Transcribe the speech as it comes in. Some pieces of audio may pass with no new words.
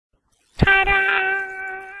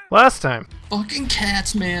Ta-da! Last time. Fucking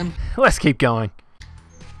cats, man. Let's keep going.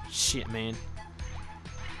 Shit, man.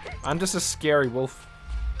 I'm just a scary wolf.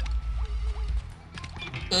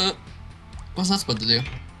 What's that supposed to do?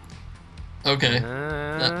 Okay.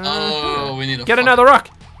 Oh, we need to get another rock.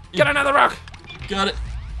 Get another rock. Got it.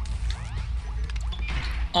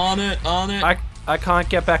 On it, on it. I can't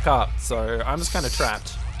get back up, so I'm just kind of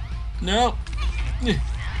trapped. Nope.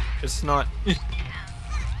 It's not.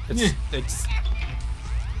 It's.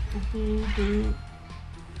 Oh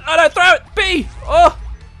no! Throw it! B! Oh!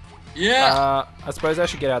 Yeah! I suppose I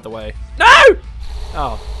should get out of the way. No!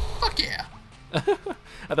 Oh. Fuck yeah! I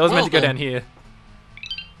thought it was meant to go down here.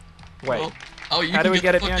 Wait. Well, oh, you how can do we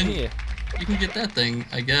get it fucking, down here? You can get that thing,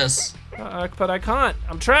 I guess. But I can't.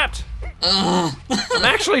 I'm trapped. I'm I'm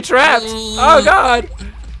actually trapped. Oh god!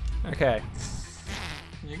 Okay.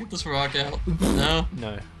 Can you get this rock out? No?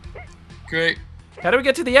 No. Great. How do we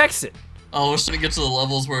get to the exit? Oh, we're starting to get to the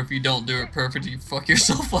levels where if you don't do it perfect, you fuck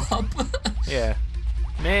yourself up. Yeah.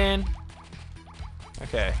 Man.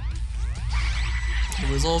 Okay. It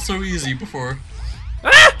was all so easy before.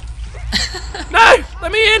 Ah! No!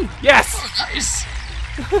 Let me in! Yes! Oh, nice!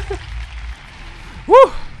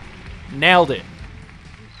 Woo! Nailed it.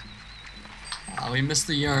 Oh, we missed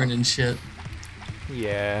the yarn and shit.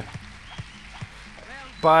 Yeah.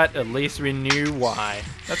 But at least we knew why.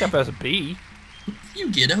 That's our first B. You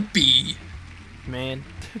get a B. Man.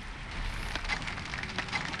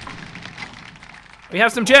 We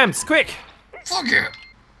have some gems, quick! Fuck yeah!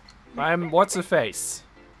 I'm what's her face?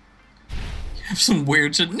 You have some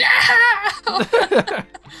weird shit. No!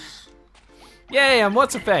 Yay, I'm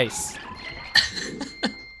what's her face?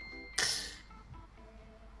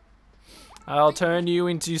 I'll turn you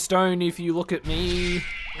into stone if you look at me.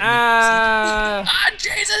 Ah! Ah,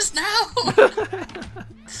 Jesus, no!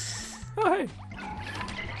 Oh, hey.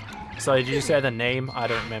 So did you say the name? I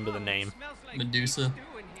don't remember the name. Medusa.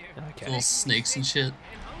 Okay. Little snakes and shit.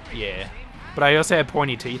 Yeah. But I also have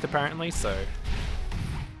pointy teeth apparently, so.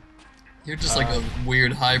 You're just like a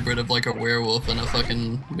weird hybrid of like a werewolf and a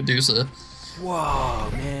fucking Medusa. Whoa,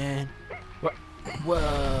 man.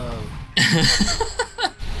 Whoa.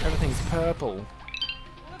 Everything's purple.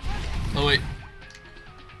 Oh wait.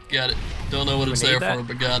 Got it. Don't know what it's there for,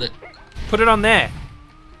 but got it. Put it on there.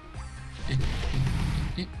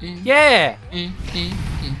 Yeah.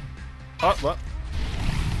 Oh, what?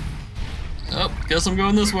 Oh, guess I'm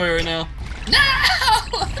going this way right now. No!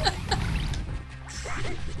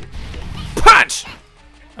 Punch!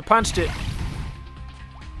 I punched it.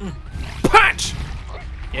 Punch!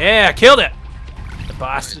 Yeah, I killed it. The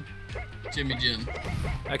bastard. Jimmy Jim.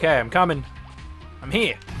 Okay, I'm coming. I'm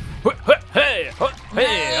here. Hey,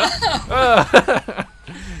 hey.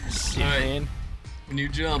 Shit, man. When you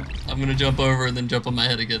jump, I'm gonna jump over and then jump on my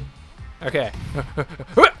head again. Okay.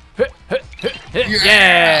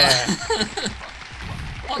 Yeah!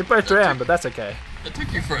 It both around, but that's okay. It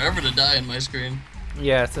took you forever to die in my screen.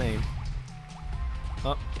 Yeah, same.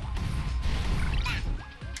 Oh.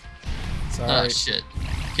 Sorry. Ah, shit.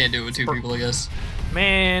 Can't do it with two people, I guess.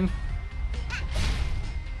 Man.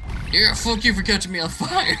 Yeah, fuck you for catching me on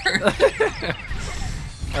fire.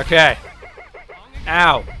 Okay.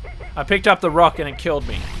 Ow. I picked up the rock and it killed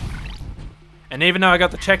me. And even though I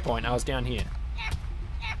got the checkpoint, I was down here.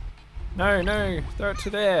 No, no. Throw it to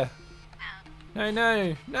there. No,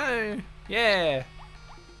 no, no. Yeah.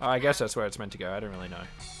 Oh, I guess that's where it's meant to go. I don't really know.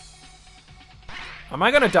 Am I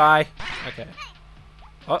gonna die? Okay.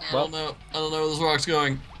 Oh, well. I don't know where this rock's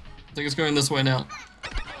going. I think it's going this way now.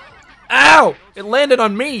 Ow! It landed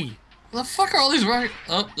on me! Where the fuck are all these rocks?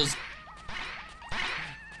 Oh, there's...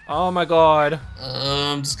 Oh my god.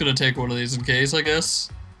 I'm just gonna take one of these in case, I guess.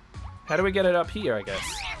 How do we get it up here, I guess?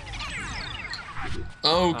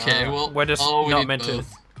 Okay, well, we're just we not need meant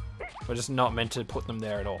both. to. We're just not meant to put them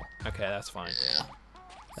there at all. Okay, that's fine. Yeah.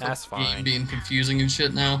 That's fine. Being confusing and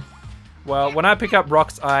shit now. Well, when I pick up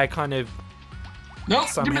rocks, I kind of No,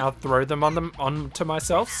 somehow throw them onto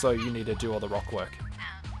myself. So you need to do all the rock work.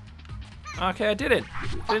 Okay, I did it.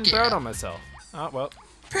 Didn't throw it on myself. Oh well.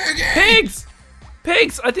 Piggy! Pigs!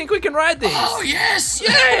 Pigs! I think we can ride these. Oh yes!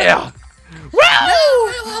 Yeah! Woo! No,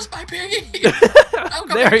 I lost my piggy.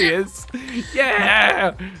 There he is.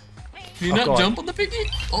 Yeah! Can you not jump on the piggy?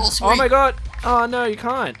 Oh sweet. Oh my god! Oh no, you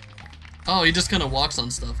can't. Oh, he just kind of walks on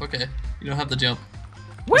stuff. Okay, you don't have to jump.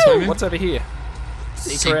 Woo! This way, What's over here?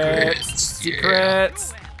 Secrets.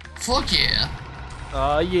 Secrets. Fuck yeah.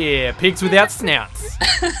 Oh yeah, pigs without snouts.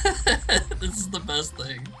 This is the best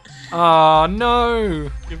thing. Oh no.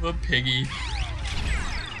 Give a piggy.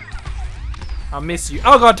 I'll miss you.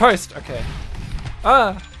 Oh god, toast. Okay.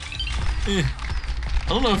 Ah.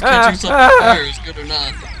 don't know if catching something on fire is good or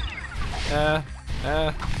not.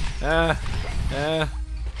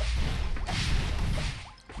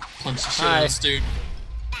 Punch the shit out of this dude.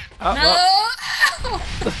 Oh, No!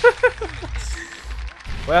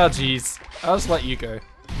 well, jeez. I'll just let you go.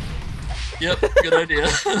 Yep, good idea.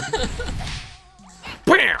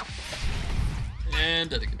 Bam! And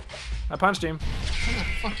dead again. I punched him. How the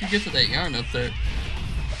fuck you get to that yarn up there?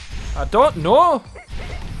 I don't know.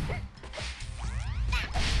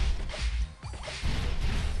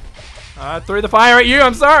 I threw the fire at you.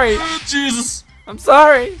 I'm sorry. Oh, Jesus. I'm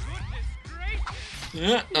sorry.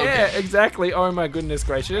 Yeah, okay. Yeah, exactly. Oh my goodness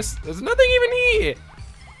gracious. There's nothing even here.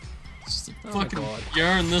 Just a Oh my fucking God.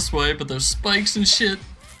 yarn this way, but there's spikes and shit.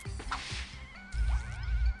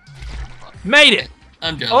 Made it.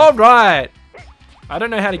 I'm done. All right. I don't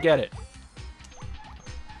know how to get it.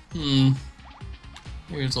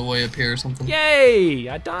 There's a way up here or something. Yay!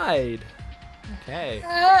 I died. Okay.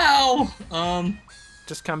 Ow!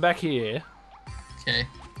 Just come back here Okay.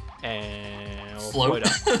 and Float.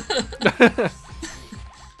 up.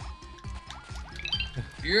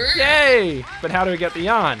 Yeah. Yay! But how do we get the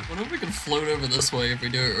yarn? I wonder if we can float over this way if we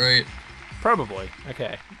do it right. Probably.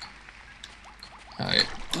 Okay. Alright.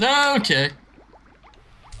 No, okay.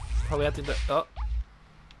 Probably have to do. Oh.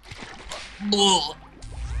 Ugh.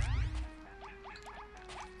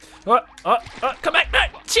 Oh, come back, no!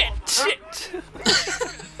 Shit! It's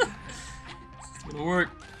gonna work.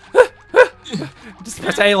 Just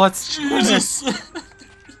press A, let's. Jesus!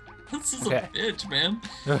 This is Okay. a bitch, man.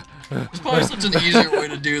 There's probably such an easier way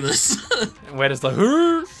to do this. And where does the.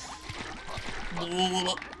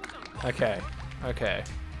 Okay. Okay.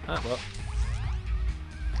 Oh, well.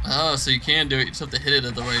 Oh, so you can do it, you just have to hit it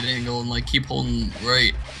at the right angle and like keep holding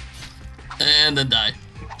right. And then die.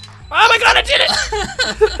 Oh my god, I did it!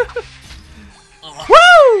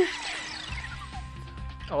 Woo!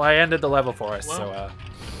 Well, I ended the level for us, so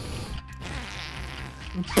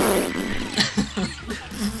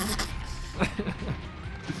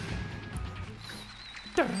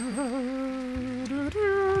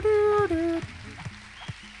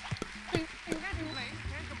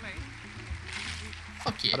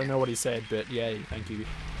Fuck yeah. I don't know what he said, but yay, thank you.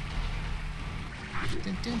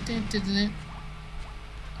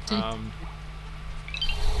 I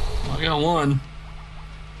got one.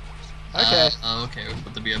 Okay. Oh, okay, we're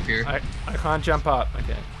supposed to be up here. I can't jump up.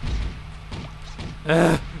 Okay.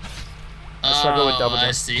 I struggle with double jump.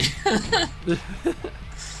 I see.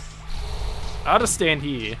 I'll just stand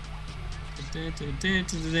here. And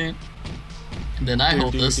then I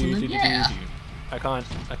hold this and then, yeah. I can't.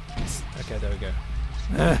 Okay, there we go.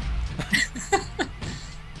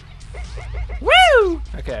 Woo!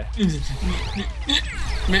 Okay.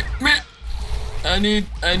 I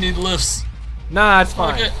need lifts. Nah, it's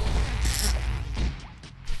fine. Okay.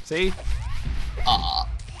 See? Come on,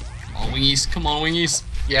 wingies. Come on, wingies.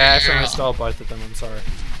 Yeah, actually I stole both of them, I'm sorry.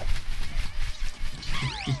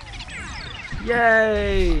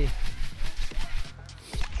 Yay!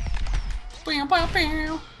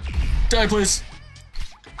 Die, please.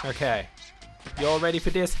 Okay. You all ready for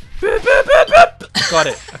this? Boop, boop, boop, boop. Got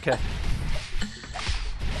it. Okay.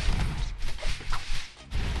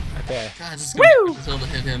 Okay. God, this is gonna Woo! be difficult to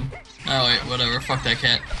hit him. Oh wait, whatever. Fuck that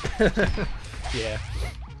cat. Yeah.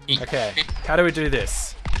 Okay. How do we do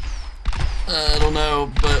this? I don't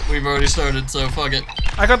know, but we've already started, so fuck it.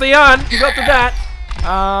 I got the yarn. You got the that.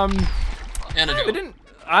 And a We joke. didn't.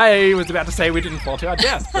 I was about to say we didn't fall to our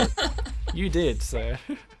death, but you did. So.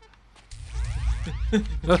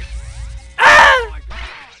 Ah!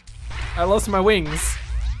 I lost my wings.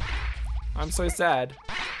 I'm so sad.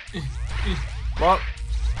 What?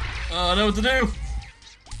 I know what to do.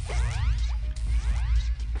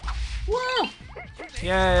 Wow.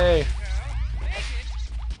 Yay!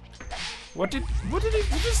 What did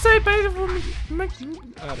you say, beta for me?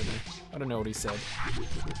 I don't know. I don't know what he said.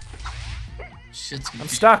 Shit's I'm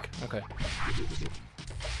stuck. Okay.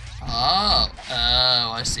 Oh,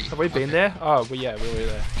 I see. Have we been there? Oh, well, yeah, we were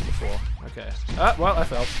there before. Okay. Well, I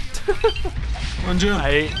fell. One jump.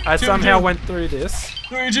 I somehow went through this.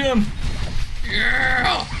 Hurry, Jim.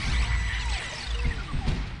 Yeah.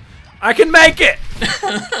 I can make it!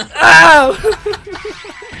 Ow!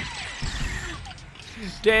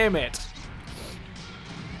 Damn it.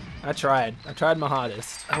 I tried. I tried my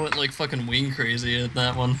hardest. I went like fucking wing crazy at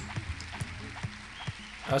that one.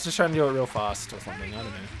 I was just trying to do it real fast or something. I don't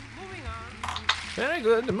know. Very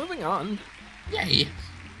good. Moving on. Yay.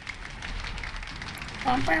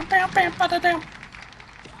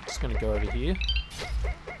 Just gonna go over here.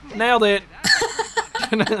 Nailed it!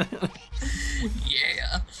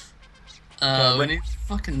 Yeah. We need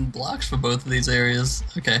fucking blocks for both of these areas.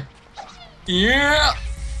 Okay. Yeah!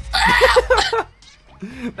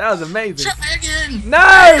 That was amazing. Try again!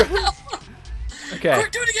 No! Okay.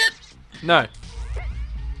 Quick, do it again! No.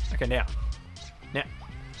 Okay, now. Now.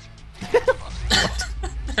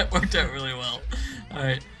 That worked out really well.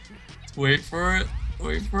 Alright. Wait for it.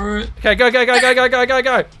 Wait for it. Okay, go, go, go, go, go, go, go,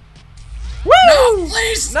 go. Woo! No,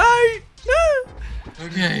 please! No! No!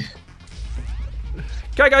 Okay.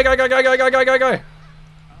 Go, go, go, go, go, go, go, go, go, go.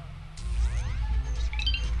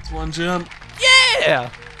 It's one jump. Yeah!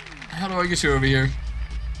 How do I get you over here?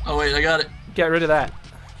 Oh wait, I got it. Get rid of that.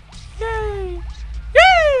 Yay!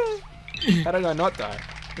 Yay! How did I not die?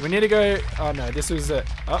 Do we need to go? Oh no, this was it.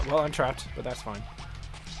 Oh, well, I'm trapped, but that's fine.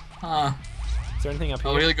 Huh. Is there anything up here?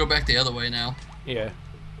 Oh, we gotta go back the other way now. Yeah.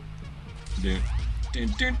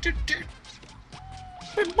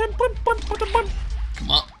 Come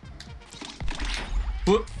on.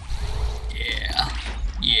 Whoop. Yeah.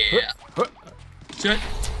 Yeah. Shit.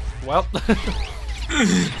 Well.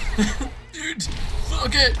 Dude.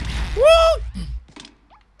 Okay. Woo!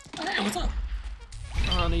 Hey, what's up?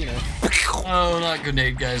 Oh, you know. Oh, not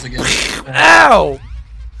grenade guys again. Ow!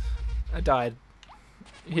 I died.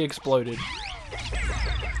 He exploded.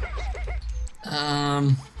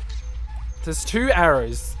 There's 2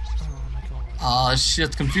 arrows. Oh my god. Ah,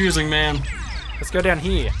 shit's confusing, man. Let's go down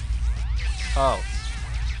here. Oh.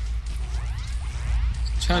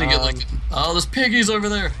 Trying to get like. Oh, there's piggies over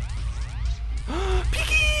there.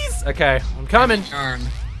 Piggies! Okay, I'm coming. Darn.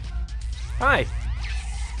 Hi.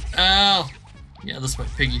 Ow. Yeah, this way,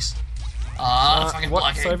 piggies. Ah, fucking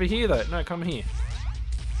what's blocking. over here though? No, come here.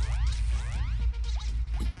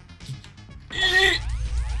 Yeah.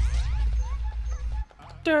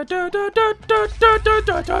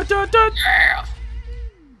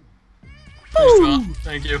 Woo!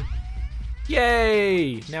 Thank you.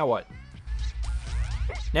 Yay! Now what?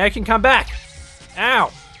 Now you can come back.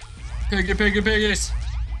 Ow! Piggies.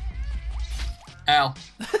 Ow.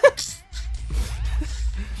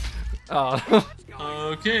 Oh.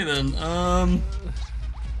 Okay then.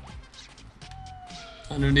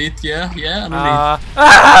 Underneath, yeah, underneath.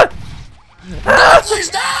 No,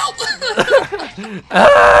 please no!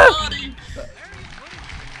 Buddy.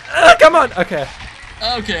 Come on. Okay.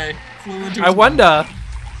 Okay. Flew into I his wonder.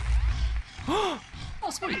 Oh,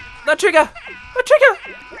 sweet. The trigger. The trigger.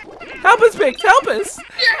 Help us, Pigs. Help us.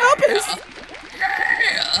 Help us.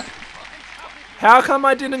 Yeah. How come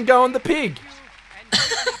I didn't go on the pig?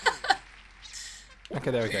 Okay,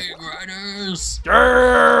 there we go. Pig riders.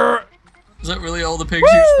 Grrr. Is that really all the pigs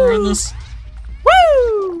you threw in this?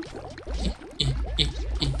 Woo!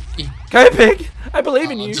 Go, pig! I believe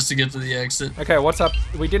in you. Just to get to the exit. Okay, what's up?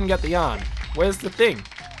 We didn't get the yarn. Where's the thing?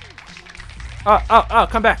 Oh,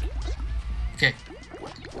 come back. Okay.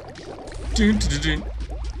 Dun, dun, dun, dun.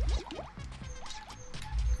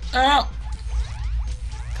 Ow!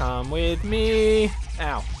 Come with me.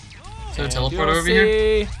 Ow. So And teleport you'll over here?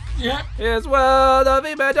 see Yeah. His world of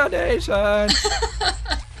imagination.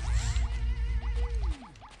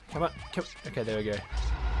 Come on. Okay, there we go.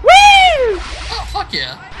 Woo! Oh, fuck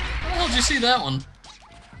yeah. How the hell did you see that one?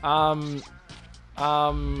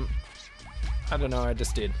 I don't know, I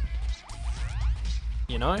just did.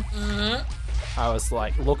 You know? I was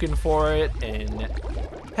like looking for it and...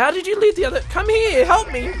 How did you leave the other... Come here,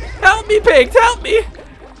 help me! Help me, pigs, help me!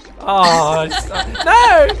 Oh,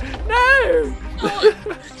 no! No!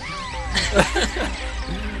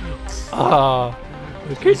 Oh,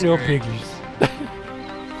 look at your piggies.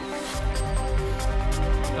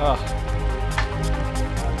 Oh.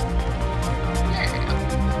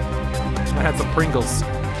 I had some Pringles.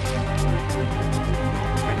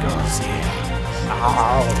 Pringles, yeah.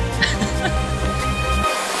 Oh.